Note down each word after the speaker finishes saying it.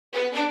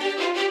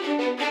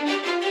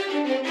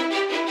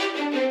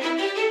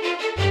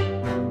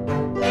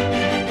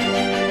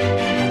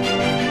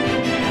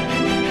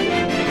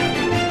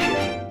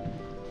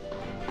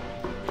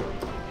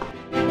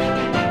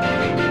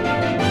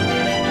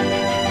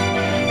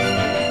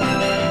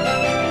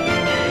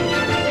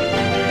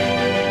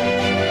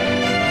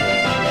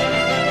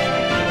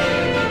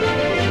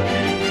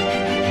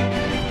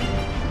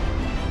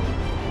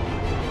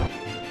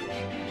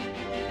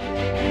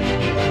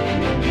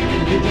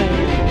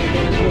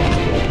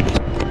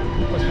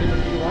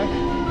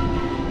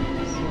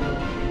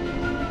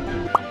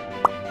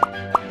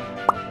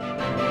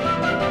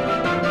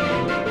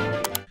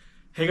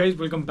Hey guys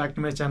welcome back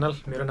to my channel.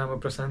 मेरो नाम हो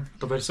प्रशान्त।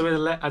 तपाईहरु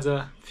सबैजनालाई आज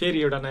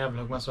फेरि एउटा नयाँ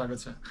भ्लगमा स्वागत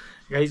छ।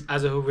 गाइज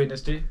आज हो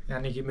वेडनेसडे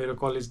यानी कि मेरो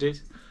कलेज डे।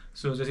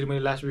 सो जसरी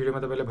मैले लास्ट भिडियोमा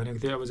तपाईलाई भनेको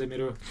थिएँ, अब चाहिँ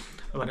मेरो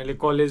भन्नाले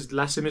कलेज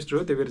लास्ट सेमेस्टर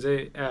हो, त्यही भएर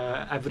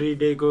चाहिँ एभ्री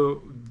डेको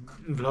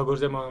भ्लगहरु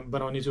चाहिँ म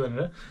बनाउने छु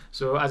भनेर।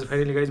 सो आज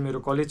फाइनली गाइज मेरो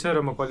कलेज छ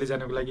र म कलेज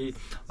जानको लागि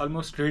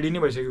अलमोस्ट रेडी नै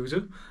भइसकेको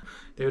छु।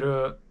 त्यही भएर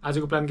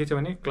आजको प्लान के छ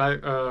भने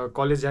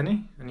कलेज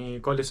जाने,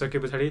 अनि कलेज सके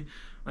पछाडि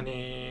अनि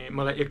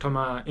मलाई एक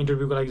ठाउँमा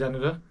इन्टरभ्यूको लागि जानु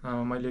छ।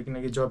 मैले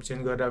किनकि जब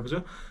चेन्ज गरेर आएको छु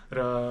र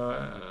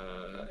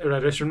एउटा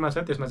रेस्टुरेन्टमा छ,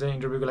 त्यसमा चाहिँ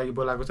इन्टरभ्यूको लागि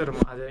बोलाएको छ र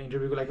म आज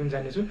इन्टरभ्यूको लागि पनि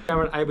जानेछु।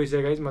 त्यहाँबाट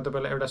आइपुगिसकेँ गाइज, म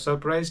तपाईँलाई एउटा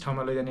सरप्राइज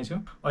ठाउँमा लैजाने छु।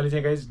 अहिले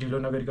चाहिँ गाइज ढिलो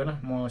नगरिकन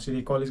म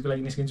सिधै कलेजको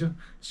लागि निस्किन्छु।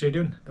 स्टे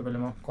ट्युन,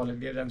 तपाईँलाई म कलेज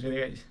लिएर जान्छु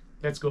guys.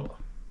 Let's go.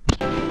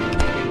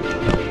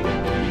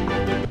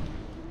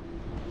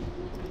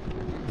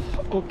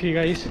 Okay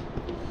guys,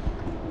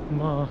 म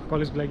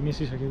कलेजको लागि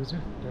निस्किसकेको छु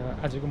र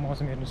आजको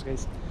मौसम हेर्नुहोस्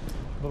गाइज,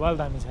 बबाल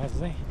दामी छ। आज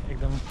चाहिँ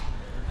एकदम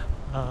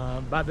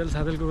बादल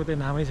सादलको कतै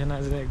नामै छैन।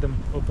 आज चाहिँ एकदम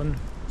ओपन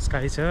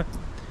स्काई छ।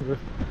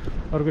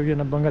 अर्को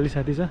एकजना बङ्गाली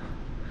साथी छ।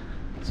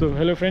 So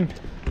hello friend,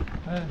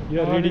 you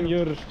are reading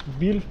your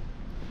bill?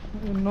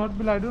 Not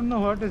bill, I don't know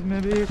what is.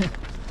 Maybe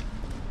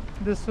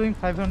they're showing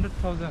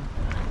 500,000.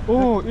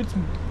 Oh, it's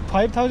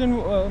 5,000.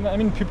 I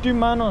mean 50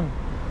 man on.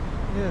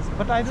 Yes,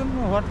 but I don't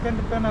know what kind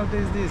of penalty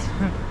is this.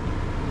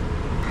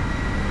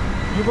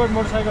 You got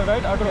motorcycle,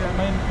 right? Auto, I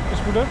mean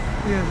scooter.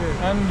 Yes, yes.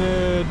 And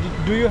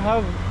do you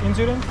have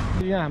insurance?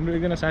 यहाँ हाम्रो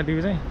एकजना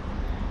साथीको चाहिँ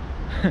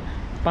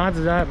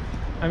 5,000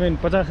 I mean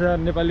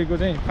 50,000 नेपालीको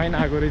चाहिँ fine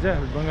आएको रहेछ,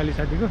 बङ्गाली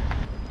साथीको।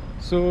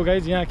 सो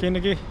गाइज यहाँ केही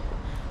न केही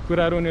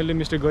कुराहरू उनीहरूले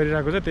मिस्टेक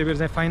गरिरहेको छ, त्यही भएर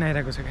चाहिँ फाइन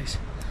आइरहेको छ गाइज।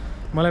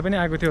 मलाई पनि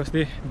आएको थियो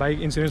अस्ति बाइक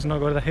इन्सुरेन्स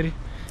नगर्दाखेरि।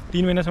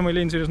 3 महिनासम्म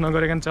मैले इन्सुरेन्स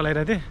नगरिकन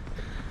चलाइरहेको थिएँ,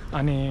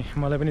 अनि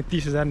मलाई पनि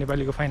 30,000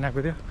 नेपालीको फाइन आएको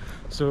थियो।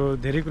 सो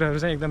धेरै कुराहरू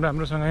चाहिँ एकदम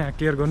राम्रोसँग यहाँ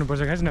केयर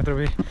गर्नुपर्छ गाइज, नत्र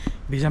भए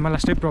भिजामा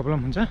लास्टै प्रब्लम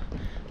हुन्छ।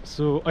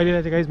 सो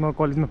अहिले चाहिँ गाइज म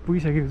कलेजमा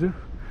पुगिसकेको छु।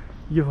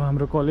 यो हो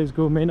हाम्रो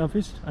कलेजको main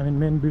office, I mean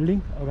main building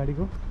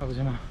अगाडिको। अब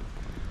चाहिँ म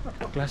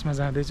क्लासमा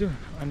जाँदैछु।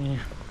 अनि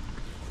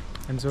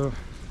सो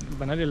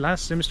भन्नाले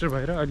लास्ट सेमिस्टर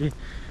भएर अलि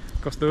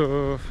कस्तो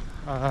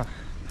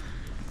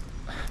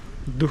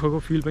दुःखको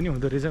फिल पनि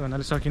हुँदो रहेछ,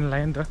 भन्नाले सकिन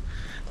लाग्यो नि त।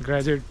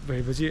 ग्रेजुएट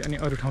भएपछि अनि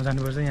अरू ठाउँ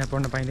जानुपर्छ, यहाँ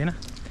पढ्न पाइँदैन।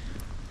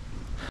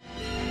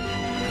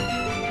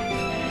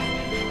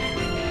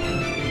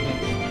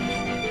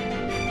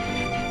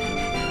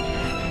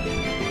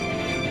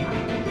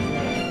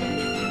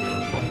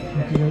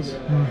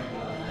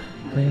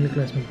 फाइनली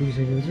क्लासमा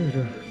पुगिसकेको छु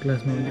र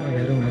क्लासमा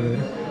अँध्यारो हुने गएर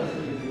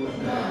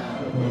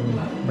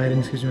बाहिर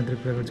निस्केछु, मात्रै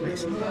कुरा गर्छु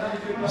गाइस।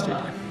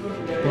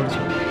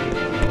 पढ्छु।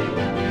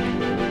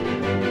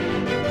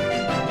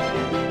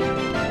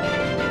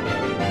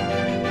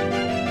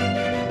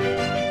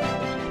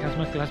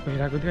 क्लास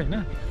भइरहेको थियो होइन।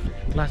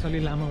 क्लास अलि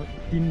लामो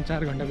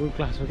 3-4 घन्टाको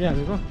क्लास हो क्या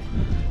आजको।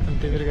 अनि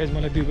त्यही भएर गाइज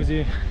मलाई 2 बजे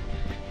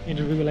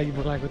इन्टरभ्यूको लागि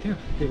बोलाएको थियो,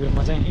 त्यही भएर म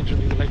चाहिँ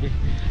इन्टरभ्यूको लागि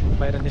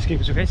बाहिर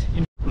निस्केको छु गाइज।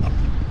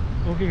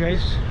 ओके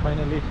गाइज,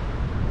 फाइनली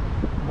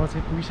म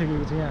चाहिँ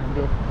पुगिसकेको छु यहाँ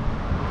हाम्रो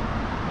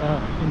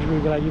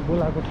इन्टरभ्यूको लागि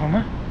बोलाएको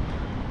ठाउँमा।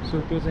 सो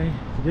त्यो चाहिँ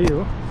यही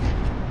हो।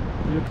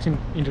 यो एकछिन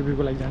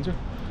इन्टरभ्यूको लागि जान्छु,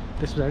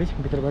 त्यस पछाडि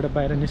भित्रबाट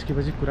बाहिर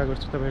निस्केपछि कुरा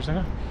गर्छु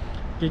तपाईँहरूसँग।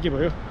 के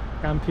भयो,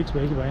 काम फिक्स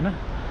भयो कि भएन,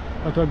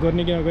 अथवा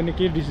गर्ने कि नगर्ने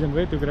केही डिसिजन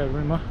भयो, त्यो कुराहरू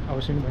पनि म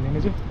अवश्य नै भनिने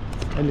छु।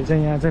 अहिले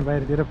चाहिँ यहाँ चाहिँ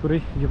बाहिरतिर पुरै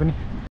यो पनि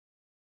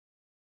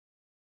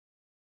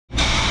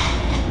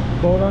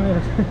बौलाउने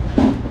रहेछ।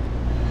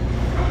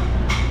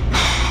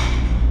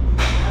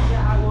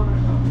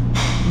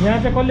 यहाँ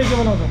चाहिँ कसले के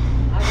बनाउँछ?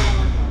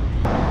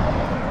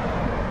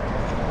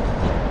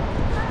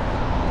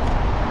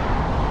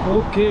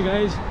 ओके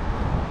गाइज,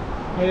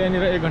 मैले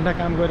यहाँनिर 1 घन्टा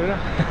काम गरेर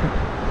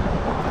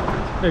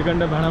 1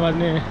 घन्टा भाँडा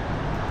माझ्ने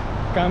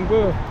कामको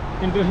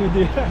इन्टरभ्यू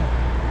दिएर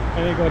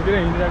अनि घरतिर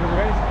हिँडिरहेको छु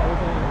गाइज। अब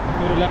चाहिँ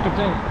मेरो ल्यापटप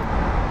चाहिँ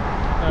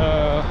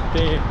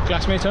त्यही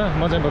क्लासमै छ।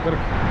 म चाहिँ भर्खर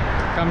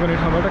काम गर्ने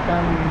ठाउँबाट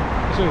काम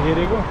यसो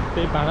हेरेको,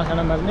 त्यही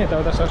भाँडासाँडा माझ्ने,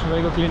 यताउता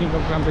सरसफाइको क्लिनिङको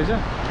काम रहेछ।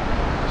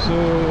 सो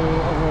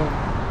अब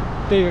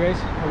त्यही हो गाइज,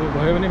 अब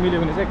भयो भने मिल्यो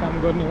भने चाहिँ काम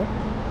गर्ने हो।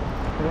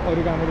 अब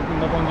अरू कामहरू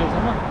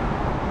नपाउन्जेलसम्म।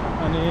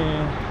 अनि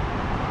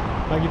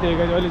बाँकी त्यही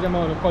गाइज, अहिले चाहिँ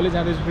म कलेज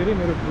जाँदैछु। फेरि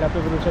मेरो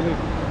ल्यापटपहरू सबै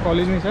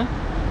कलेजमै छ,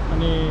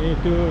 अनि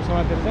त्यो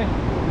समातेर चाहिँ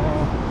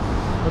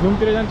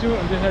रुमतिर जान्छु।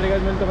 अनि त्यस पछाडि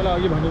गाइज मैले तपाईँलाई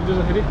अघि भनेको छु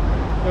जसरी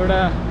एउटा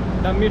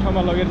दामी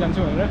ठाउँमा लगेर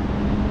जान्छु भनेर।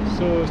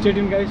 सो स्टे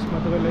ट्युन गाइज, म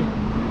तपाईँलाई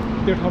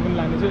त्यो ठाउँ पनि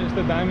लानेछु।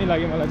 यस्तो दामी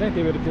लाग्यो मलाई चाहिँ,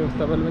 त्यही भएर त्यो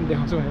तपाईँलाई पनि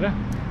देखाउँछु भनेर।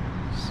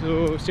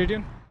 So stay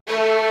tune.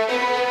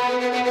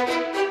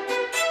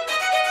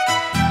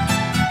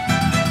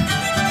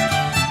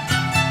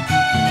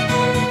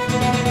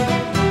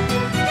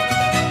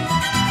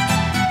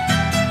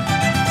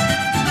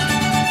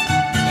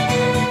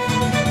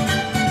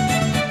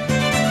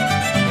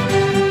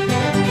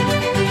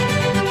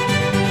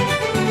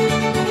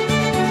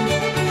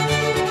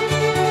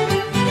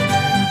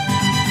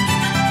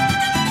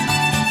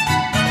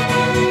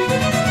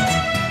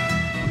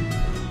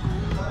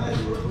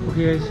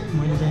 Okay guys,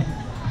 मैले चाहिँ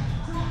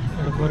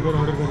एउटा बर्गर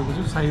अर्डर गरेको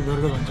छु। साई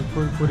बर्गर भन्छ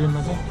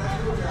कोरियनमा चाहिँ,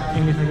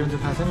 इङ्ग्लिसमा के भन्छ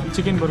थाहा छैन।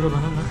 चिकन बर्गर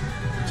भनौँ न,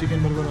 चिकन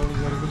बर्गर अर्डर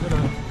गरेको छु र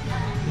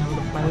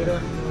यहाँबाट बाहिर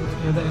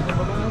हेर्दाखेरि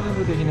चाहिँ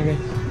राम्रो देखिने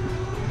गाइस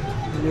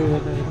यो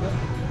हेर्दा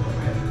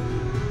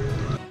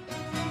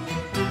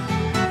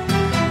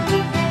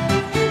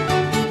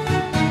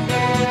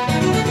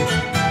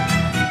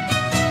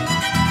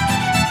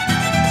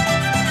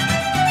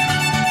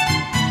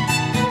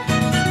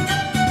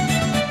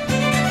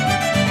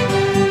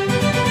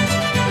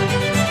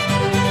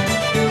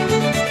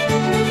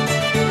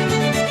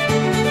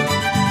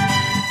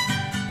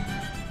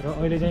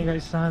अहिले चाहिँ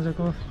गाइस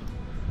साँझको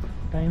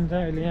टाइम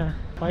चाहिँ अहिले यहाँ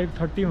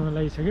 5:30 हुन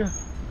लागिसक्यो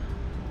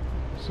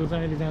सो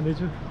चाहिँ अहिले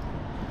जाँदैछु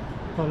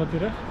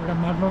तलतिर एउटा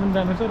मार्टमा पनि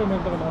जानु छ र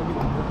मैले तपाईँलाई अघि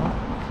भनेको ठाउँ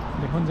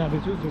देखाउन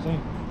जाँदैछु जो चाहिँ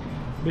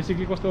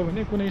बेसिकली कस्तो हो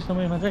भने कुनै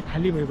समयमा चाहिँ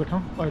खाली भएको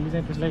ठाउँ अहिले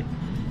चाहिँ त्यसलाई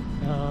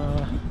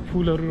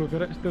फुलहरू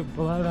रोपेर यस्तो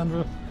बवाल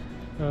राम्रो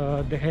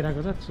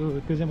देखाइरहेको छ सो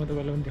त्यो चाहिँ म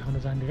तपाईँलाई पनि देखाउन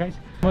चाहन्थेँ गाइस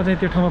म चाहिँ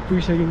त्यो ठाउँमा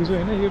पुगिसकेको छु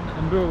होइन यो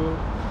हाम्रो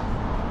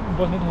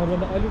बस्ने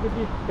ठाउँभन्दा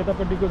अलिकति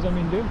यतापट्टिको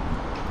जमिन थियो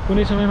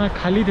कुनै समयमा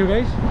खाली थियो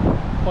गाइस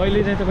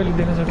अहिले चाहिँ तपाईँले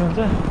देख्न सक्नुहुन्छ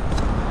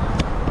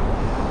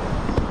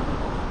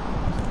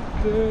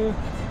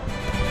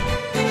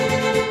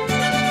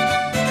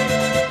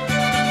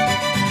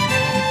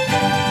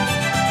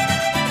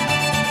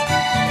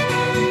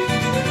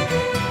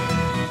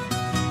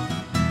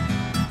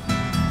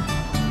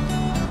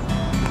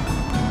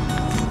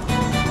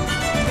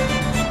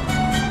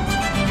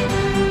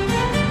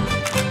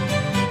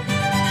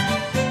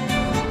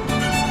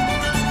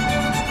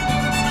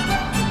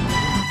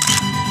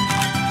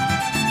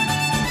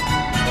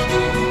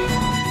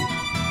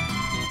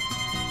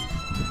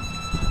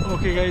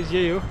ओके गाइज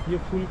यही हो यो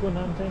फुलको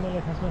नाम चाहिँ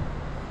मलाई खासमा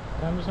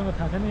राम्रोसँग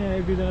थाहा छैन यहाँ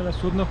एक दुईजनालाई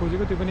सोध्न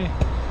खोजेको त्यो पनि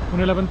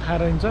उनीहरूलाई पनि थाहा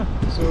रहन्छ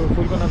सो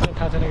फुलको नाम चाहिँ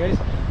थाहा छैन गाइज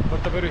बट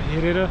तपाईँहरू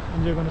हेरेर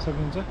इन्जोय गर्न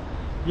सक्नुहुन्छ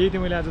यही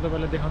थियो मैले आज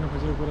तपाईँलाई देखाउन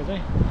खोजेको कुरा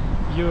चाहिँ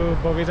यो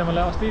बगैँचा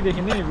मलाई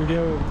अस्तिदेखि नै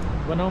भिडियो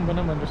बनाऊँ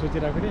भनेर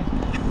सोचिरहेको थिएँ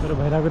तर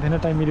भइरहेको थिएन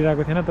टाइम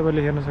मिलिरहेको थिएन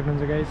तपाईँले हेर्न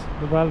सक्नुहुन्छ गाइज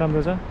बवाल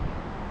राम्रो छ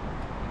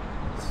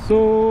सो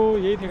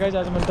यही थियो गाइज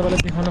आज मैले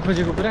तपाईँलाई देखाउन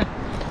खोजेको कुरा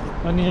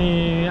अनि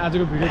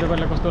आजको भिडियो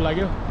तपाईँलाई कस्तो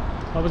लाग्यो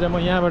अब चाहिँ म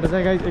यहाँबाट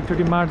चाहिँ गाइज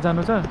एकचोटि मार्ट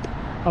जानु छ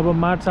अब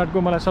मार्ट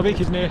मलाई सबै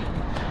खिच्ने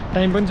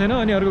टाइम पनि छैन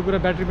अनि अर्को कुरा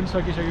ब्याट्री पनि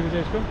सकिसकेको छ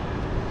यसको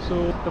सो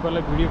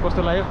तपाईँलाई भिडियो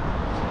कस्तो लाग्यो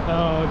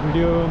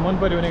भिडियो मन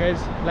पऱ्यो भने गाइज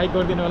लाइक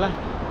गरिदिनु होला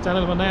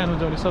च्यानलमा नयाँ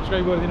हुनुहुन्छ भने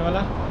सब्सक्राइब गरिदिनु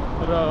होला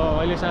र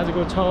अहिले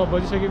साँझको 6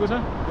 बजिसकेको छ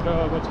र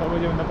अब 6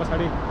 बजेभन्दा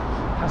पछाडि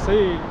खासै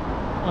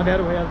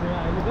अँध्यारो भइहाल्छ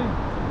यहाँ अहिले चाहिँ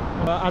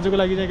आजको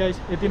लागि चाहिँ गाइज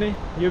यति नै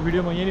यो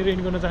भिडियो म यहीँनिर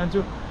एन्ड गर्न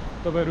चाहन्छु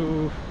तपाईँहरू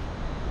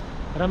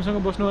राम्रोसँग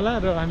बस्नु होला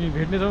र हामी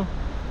भेट्नेछौँ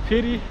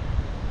फेरि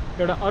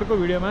एउटा अर्को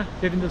भिडियोमा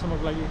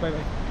त्यतिन्जेलसम्मको लागि by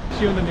by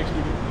C you in the next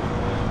video